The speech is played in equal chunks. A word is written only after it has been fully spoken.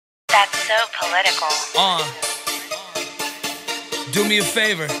so political. Do me a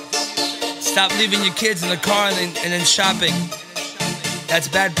favor. Stop leaving your kids in the car and then shopping. That's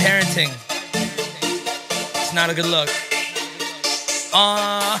bad parenting. It's not a good look.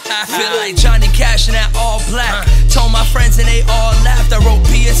 Feel like Johnny Cash in that all black. Told my friends and they all laughed. I wrote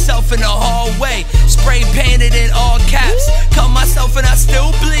 "Be Yourself" in the hallway, spray painted in all caps. Cut myself and I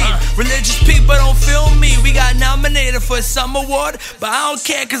still bleed. Religious people don't feel me. We got nominated for some award, but I don't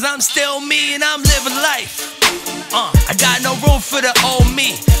care cause I'm still me and I'm living life. I got no room for the old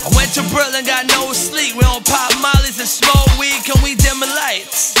me. I went to Berlin, got no sleep. We don't pop mollies and smoke weed. Can we dim the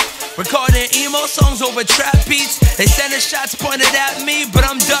lights? Recording emo songs over trap beats. They sending shots pointed at me, but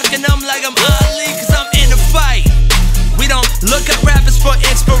I'm ducking them like I'm Ali, cause I'm in the fight. We don't look up rappers for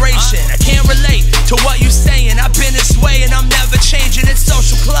inspiration. I can't relate to what you saying. I've been this way and I'm never changing. It's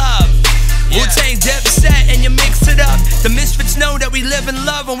Social Club. Wu-Tang, Dipset, and you mix it up. The Misfits know that we live in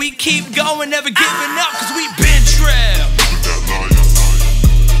love and we keep going, never giving up, cause we been trail.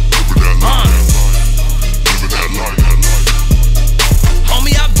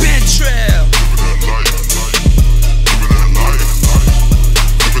 Homie, I been trail.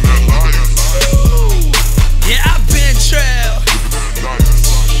 Yeah, I been trail.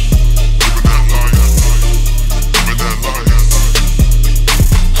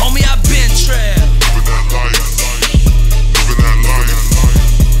 Homie, I been trail.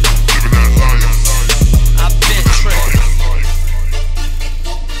 I been trail.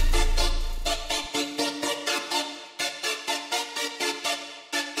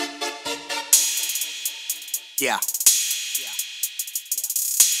 Yeah.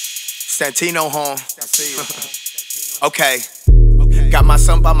 Santino home. Okay. Got my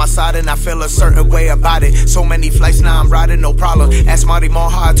son by my side and I feel a certain way about it. So many flights now I'm riding, no problem. Ask Marty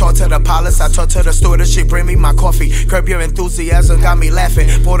Moha, I talk to the pilots. I talk to the stewardess, she bring me my coffee. Curb your enthusiasm, got me laughing.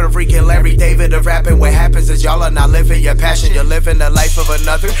 Puerto Rican Larry David of rapping. What happens is y'all are not living your passion. You're living the life of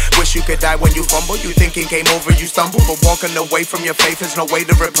another. Wish you could die when you fumble. You thinking game over, you stumble. But walking away from your faith is no way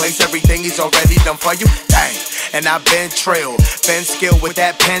to replace everything he's already done for you. Dang. And I've been trailed, been skilled with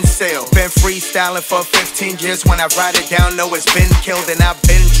that pencil. Been freestyling for 15 years. When I write it down, know it's been killed and I've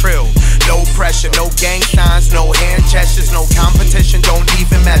been trilled. No pressure, no gang signs, no hand gestures, no competition, don't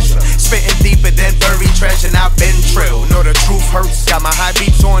even measure. Spitting deeper than buried treasure, and I've been trilled. Know the truth hurts, got my high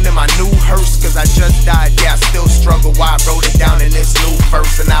beats on in my new hearse. Cause I just died, yeah, I still struggle. Why I wrote it down in this new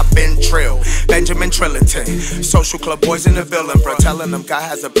verse, and I've been trilled. Benjamin Trillington, Social Club boys in the building, bro. Telling them God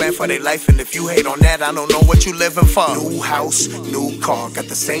has a plan for their life, and if you hate on that, I don't know what you living for. New house, new car, got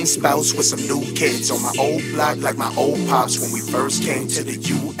the same spouse with some new kids. On my old block like my old pops when we first came to the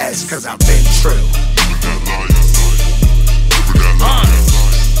US. Cause I've been trilled.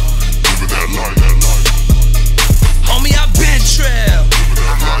 Homie, I been trail.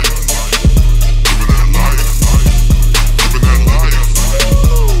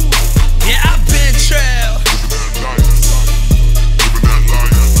 Yeah, I been trail.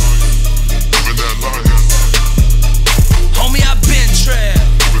 Homie, I been trail.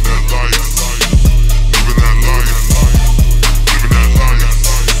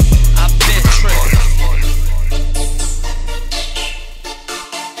 I've been trail.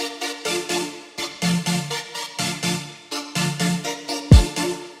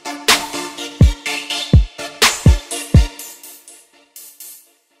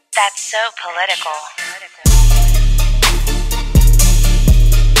 That's so political.